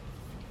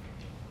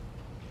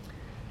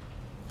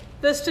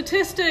The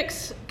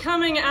statistics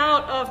coming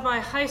out of my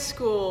high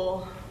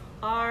school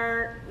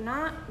are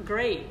not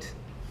great.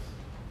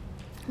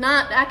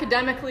 Not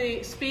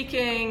academically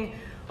speaking,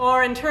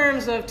 or in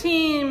terms of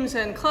teams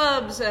and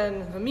clubs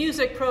and the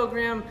music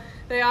program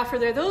they offer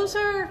there. Those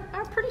are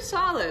pretty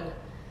solid.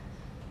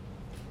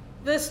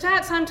 The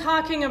stats I'm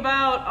talking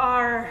about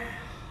are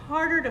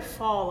harder to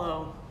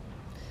follow,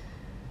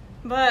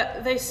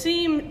 but they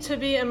seem to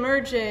be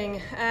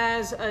emerging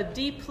as a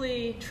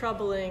deeply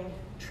troubling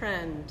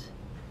trend.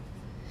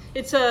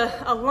 It's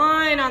a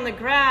line on the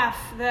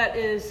graph that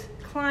is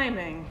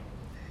climbing.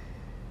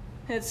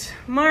 It's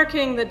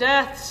marking the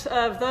deaths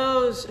of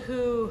those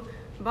who,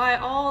 by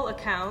all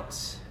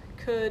accounts,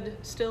 could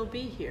still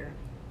be here.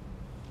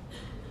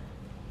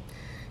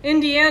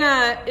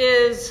 Indiana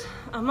is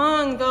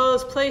among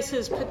those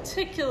places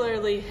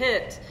particularly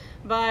hit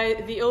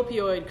by the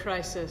opioid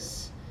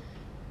crisis.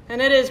 And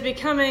it is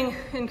becoming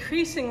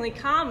increasingly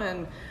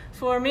common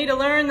for me to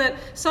learn that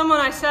someone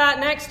I sat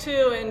next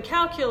to in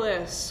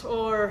calculus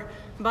or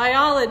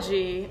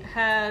biology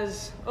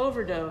has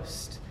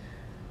overdosed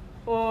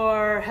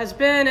or has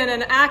been in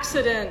an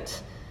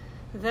accident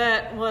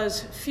that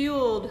was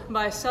fueled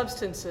by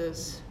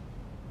substances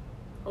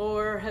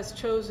or has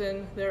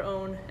chosen their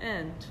own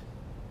end.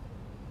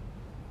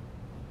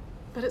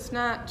 But it's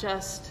not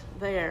just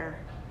there.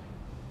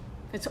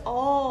 It's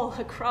all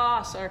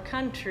across our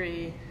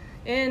country,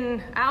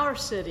 in our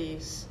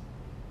cities,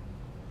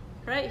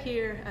 right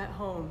here at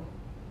home.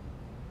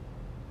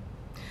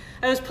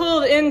 I was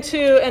pulled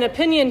into an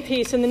opinion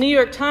piece in the New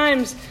York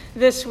Times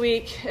this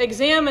week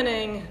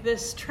examining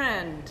this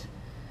trend.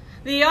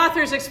 The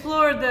authors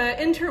explored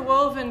the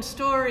interwoven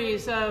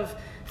stories of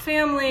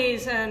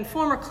families and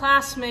former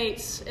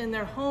classmates in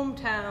their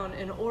hometown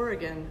in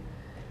Oregon.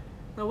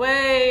 The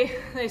way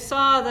they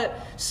saw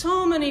that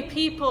so many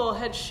people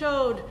had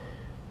showed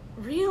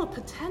real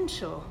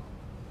potential,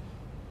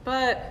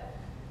 but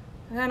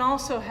then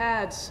also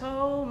had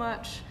so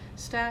much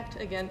stacked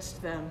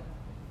against them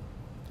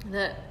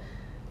that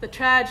the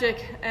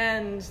tragic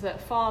ends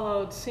that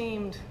followed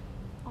seemed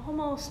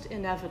almost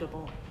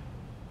inevitable.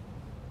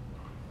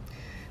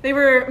 They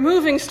were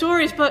moving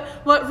stories, but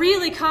what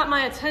really caught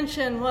my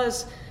attention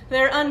was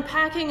their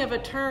unpacking of a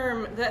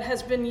term that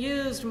has been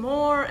used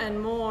more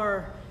and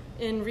more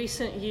in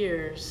recent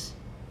years: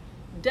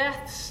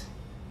 deaths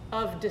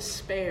of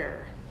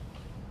despair.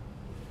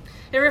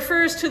 It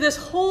refers to this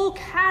whole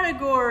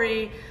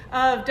category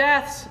of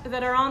deaths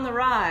that are on the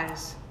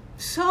rise.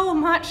 So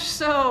much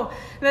so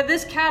that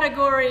this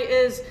category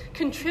is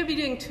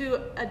contributing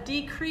to a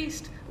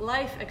decreased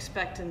life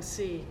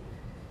expectancy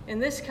in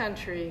this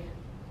country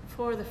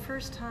for the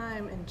first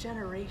time in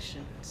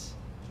generations.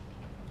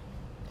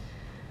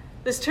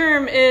 This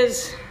term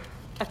is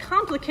a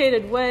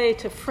complicated way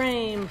to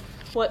frame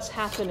what's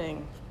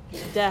happening: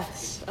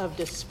 deaths of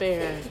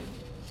despair.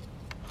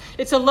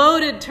 It's a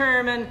loaded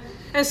term, and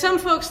some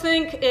folks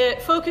think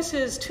it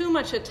focuses too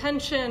much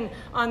attention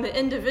on the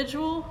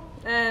individual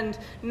and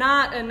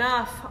not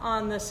enough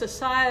on the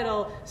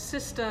societal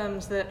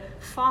systems that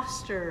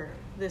foster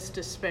this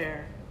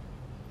despair.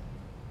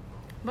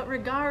 But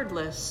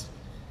regardless,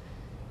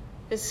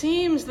 it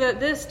seems that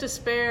this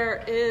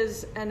despair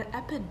is an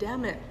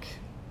epidemic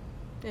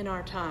in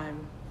our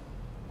time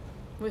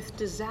with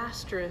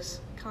disastrous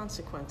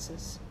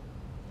consequences.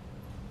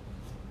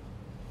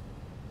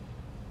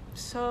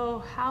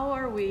 So how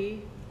are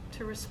we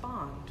to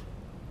respond?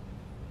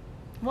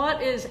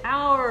 What is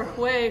our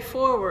way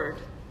forward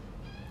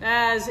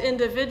as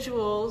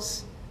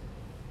individuals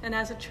and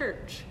as a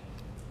church?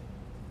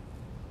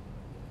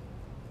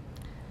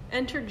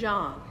 Enter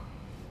John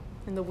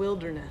in the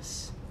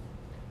wilderness.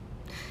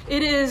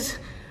 It is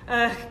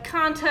a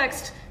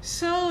context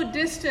so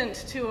distant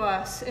to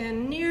us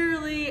in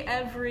nearly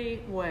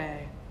every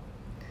way.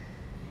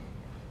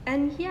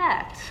 And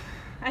yet,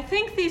 I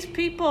think these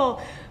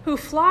people who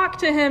flock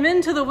to him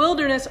into the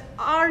wilderness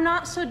are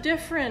not so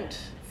different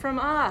from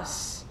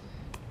us,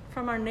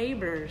 from our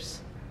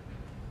neighbors.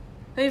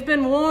 They've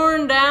been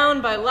worn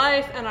down by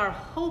life and are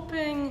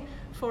hoping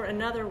for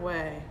another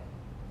way.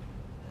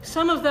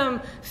 Some of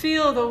them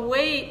feel the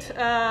weight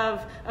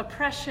of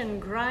oppression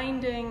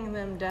grinding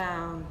them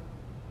down.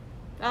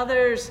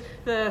 Others,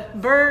 the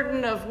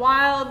burden of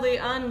wildly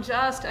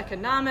unjust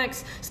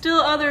economics. Still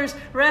others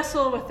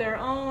wrestle with their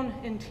own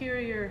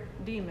interior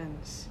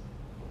demons.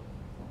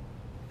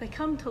 They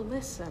come to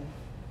listen.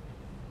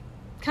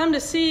 Come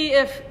to see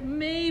if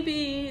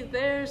maybe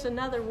there's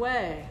another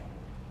way.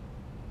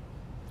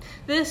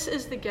 This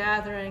is the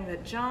gathering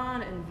that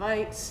John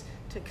invites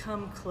to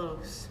come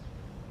close.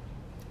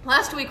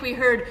 Last week we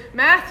heard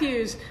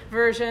Matthew's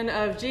version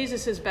of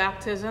Jesus'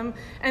 baptism,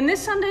 and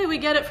this Sunday we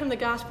get it from the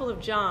Gospel of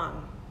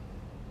John.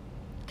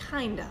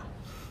 Kinda.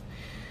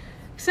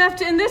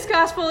 Except in this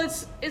gospel,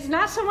 it's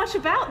not so much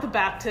about the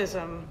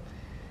baptism.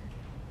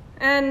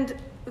 And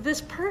this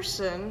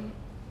person,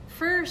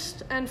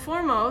 first and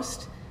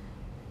foremost,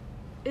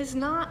 is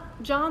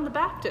not John the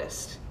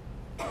Baptist.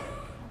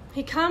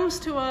 He comes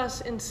to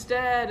us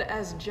instead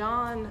as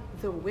John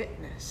the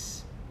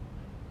Witness.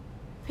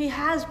 He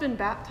has been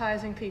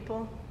baptizing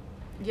people.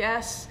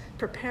 Yes,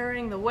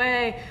 preparing the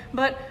way.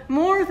 But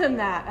more than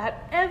that,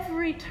 at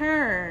every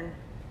turn,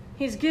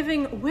 he's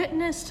giving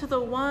witness to the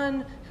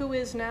one who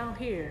is now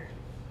here.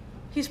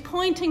 He's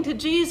pointing to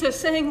Jesus,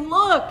 saying,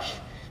 look,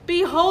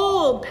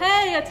 behold,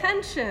 pay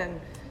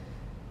attention.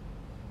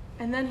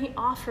 And then he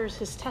offers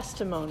his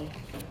testimony.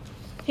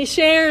 He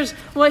shares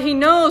what he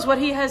knows, what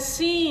he has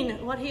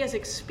seen, what he has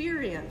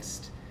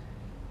experienced.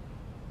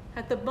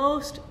 At the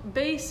most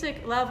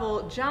basic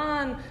level,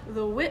 John,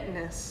 the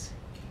witness,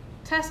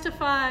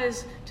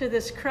 testifies to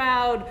this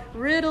crowd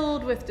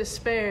riddled with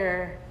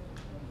despair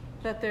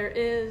that there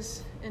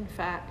is, in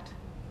fact,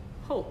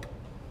 hope.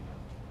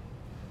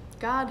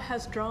 God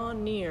has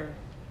drawn near,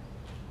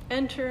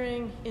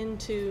 entering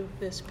into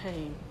this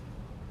pain.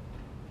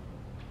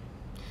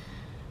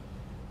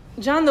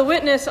 John the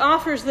Witness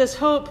offers this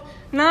hope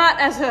not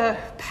as a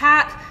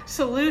pat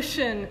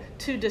solution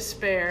to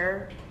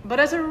despair, but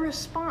as a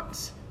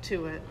response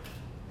to it.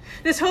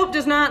 This hope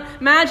does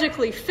not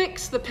magically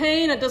fix the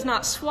pain, it does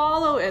not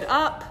swallow it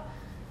up,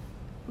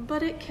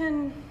 but it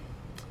can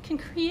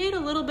create a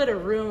little bit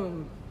of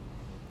room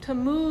to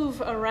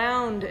move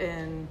around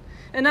in,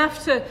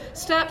 enough to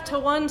step to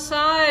one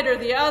side or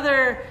the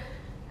other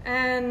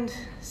and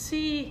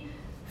see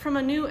from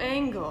a new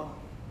angle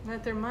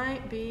that there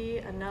might be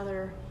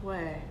another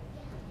way.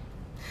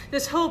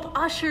 This hope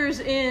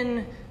ushers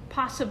in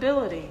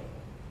possibility,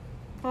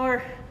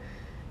 or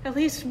at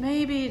least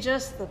maybe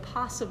just the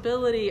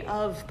possibility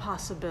of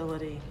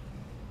possibility.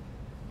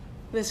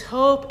 This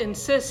hope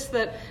insists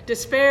that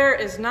despair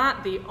is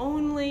not the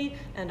only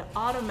and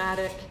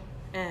automatic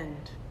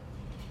end.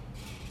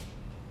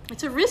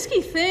 It's a risky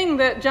thing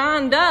that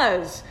John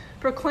does,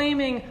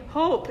 proclaiming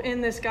hope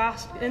in this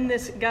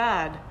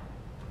God.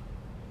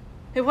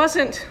 It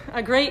wasn't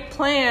a great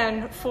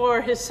plan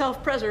for his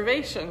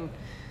self-preservation.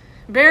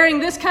 Bearing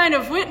this kind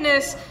of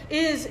witness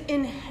is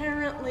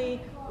inherently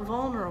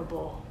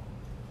vulnerable.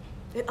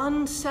 It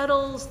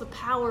unsettles the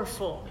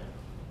powerful.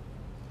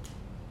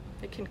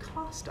 It can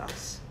cost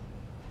us.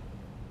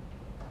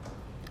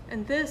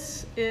 And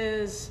this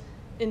is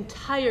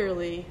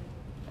entirely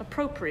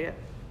appropriate.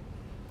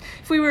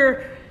 If we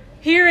were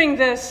hearing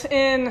this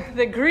in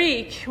the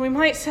Greek, we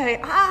might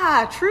say,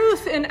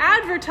 truth in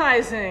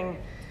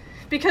advertising.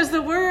 Because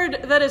the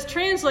word that is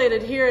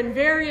translated here in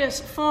various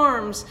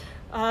forms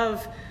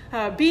of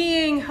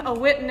being a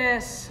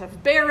witness,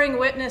 of bearing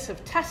witness,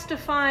 of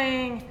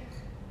testifying,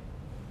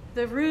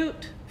 the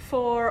root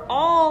for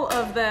all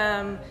of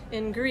them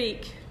in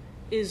Greek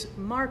is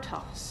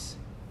martos,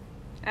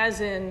 as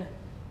in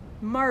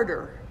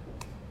martyr.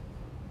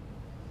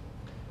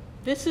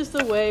 This is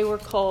the way we're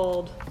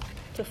called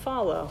to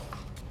follow,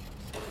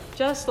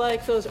 just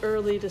like those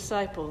early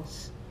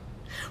disciples.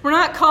 We're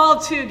not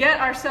called to get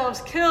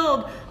ourselves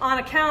killed on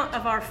account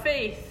of our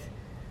faith.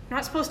 We're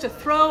not supposed to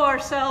throw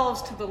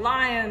ourselves to the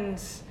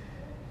lions,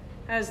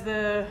 as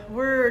the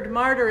word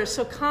martyr is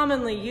so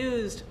commonly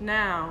used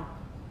now.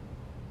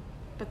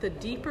 But the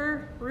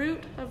deeper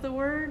root of the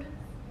word,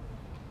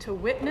 to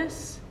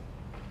witness,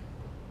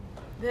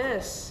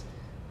 this,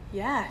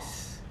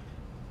 yes.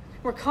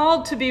 We're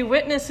called to be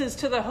witnesses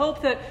to the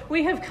hope that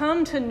we have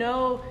come to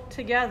know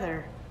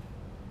together.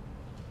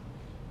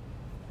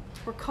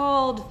 We're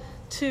called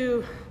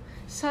to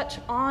such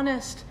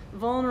honest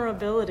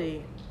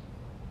vulnerability,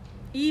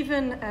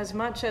 even as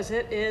much as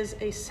it is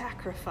a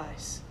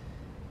sacrifice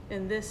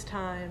in this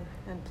time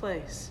and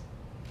place.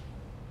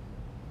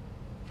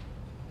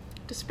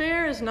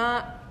 Despair is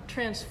not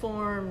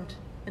transformed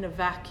in a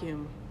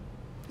vacuum.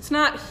 It's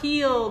not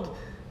healed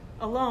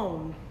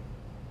alone.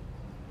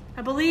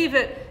 I believe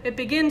it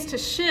begins to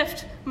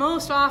shift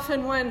most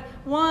often when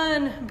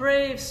one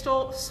brave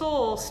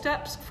soul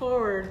steps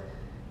forward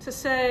to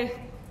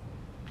say,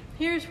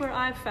 here's where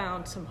I've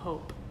found some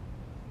hope.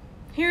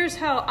 Here's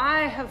how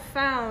I have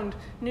found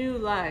new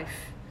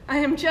life. I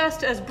am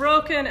just as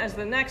broken as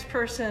the next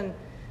person,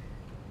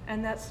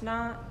 and that's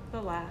not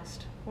the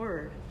last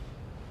word.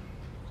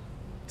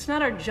 It's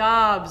not our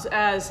jobs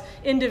as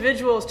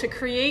individuals to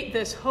create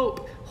this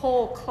hope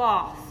whole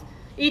cloth,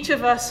 each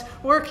of us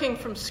working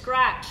from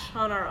scratch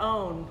on our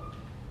own.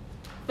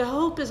 The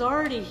hope is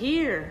already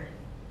here.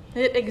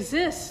 It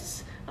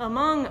exists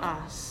among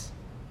us.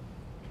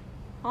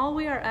 All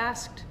we are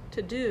asked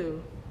to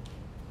do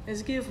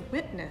is give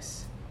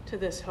witness to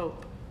this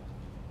hope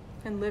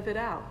and live it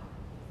out.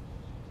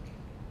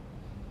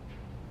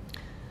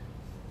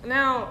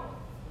 Now,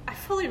 I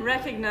fully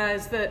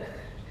recognize that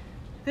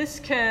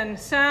this can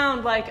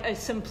sound like a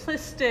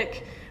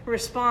simplistic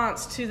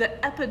response to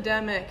the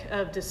epidemic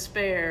of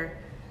despair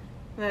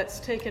that's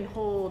taken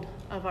hold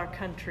of our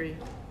country.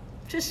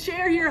 Just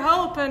share your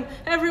hope and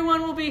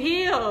everyone will be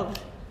healed.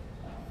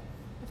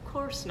 Of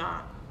course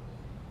not.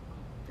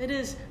 It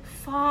is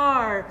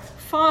far,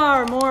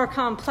 far more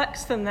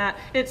complex than that.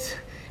 It's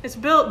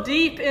built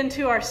deep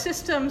into our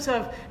systems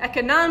of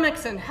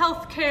economics and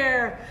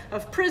healthcare,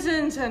 of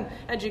prisons and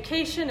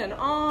education, and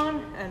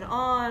on and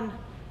on.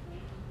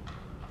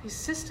 These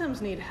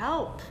systems need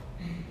help,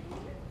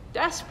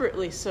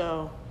 desperately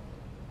so.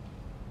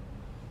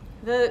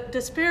 The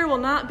despair will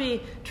not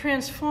be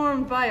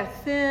transformed by a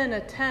thin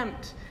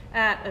attempt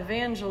at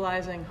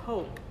evangelizing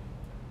hope.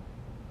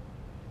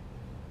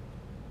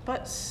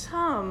 But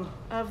some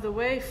of the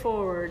way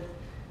forward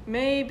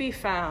may be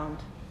found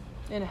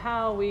in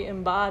how we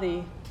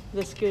embody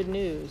this good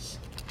news.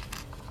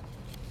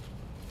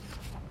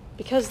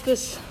 Because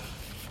this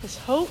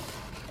hope,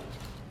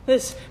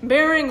 this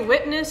bearing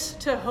witness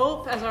to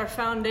hope as our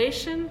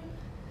foundation,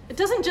 it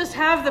doesn't just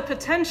have the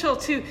potential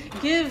to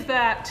give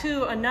that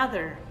to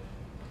another.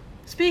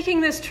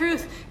 Speaking this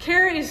truth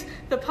carries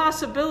the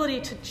possibility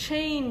to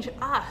change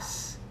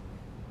us,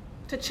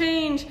 to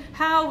change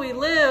how we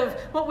live,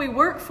 what we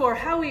work for,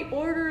 how we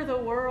order the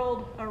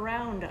world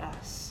around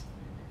us.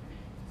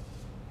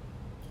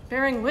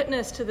 Bearing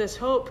witness to this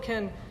hope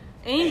can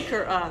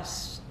anchor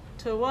us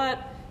to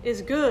what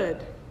is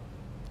good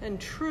and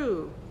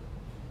true,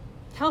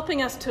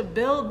 helping us to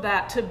build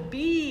that, to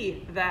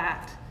be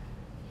that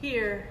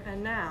here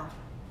and now.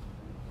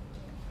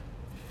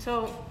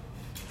 So,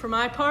 for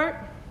my part,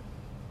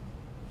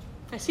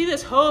 I see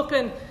this hope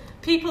in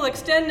people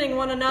extending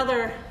one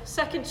another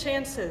second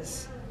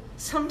chances,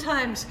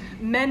 sometimes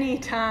many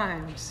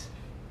times.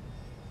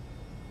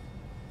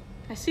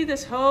 I see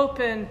this hope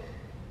in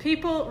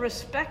people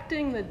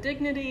respecting the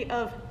dignity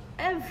of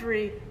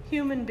every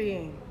human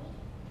being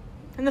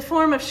in the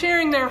form of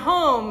sharing their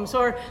homes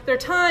or their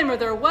time or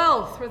their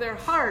wealth or their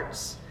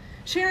hearts,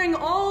 sharing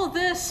all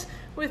this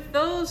with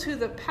those who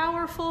the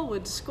powerful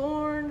would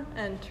scorn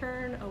and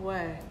turn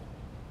away.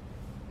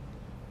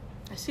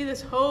 I see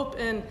this hope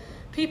in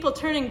people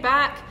turning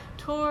back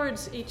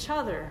towards each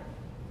other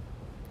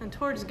and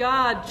towards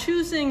God,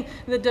 choosing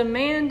the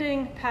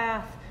demanding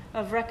path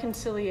of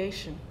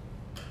reconciliation.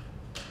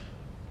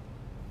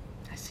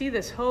 I see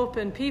this hope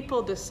in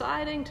people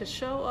deciding to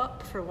show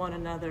up for one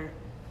another,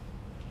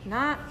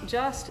 not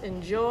just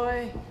in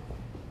joy,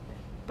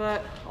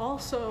 but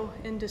also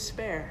in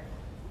despair.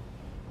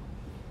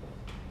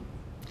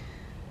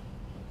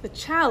 The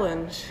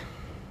challenge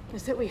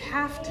is that we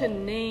have to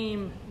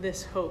name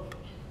this hope,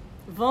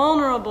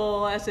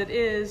 vulnerable as it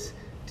is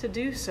to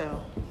do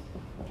so.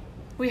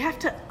 We have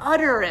to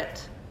utter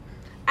it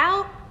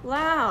out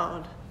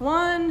loud,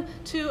 one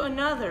to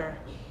another,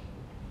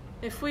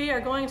 if we are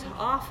going to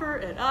offer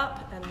it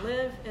up and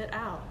live it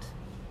out.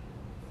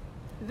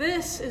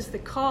 This is the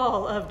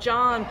call of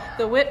John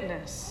the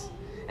witness,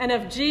 and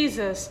of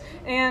Jesus,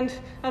 and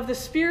of the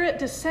Spirit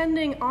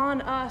descending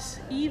on us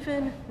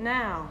even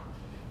now.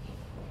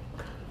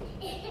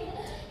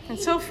 And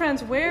so,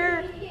 friends,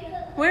 where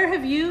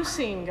have you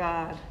seen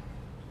God?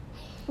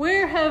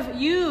 Where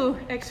have you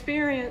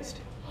experienced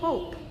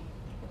hope?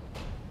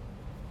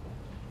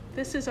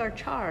 This is our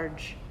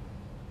charge,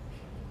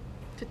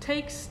 to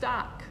take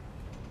stock,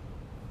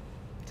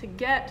 to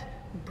get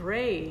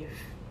brave,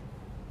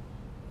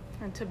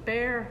 and to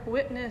bear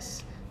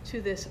witness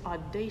to this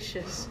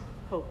audacious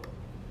hope.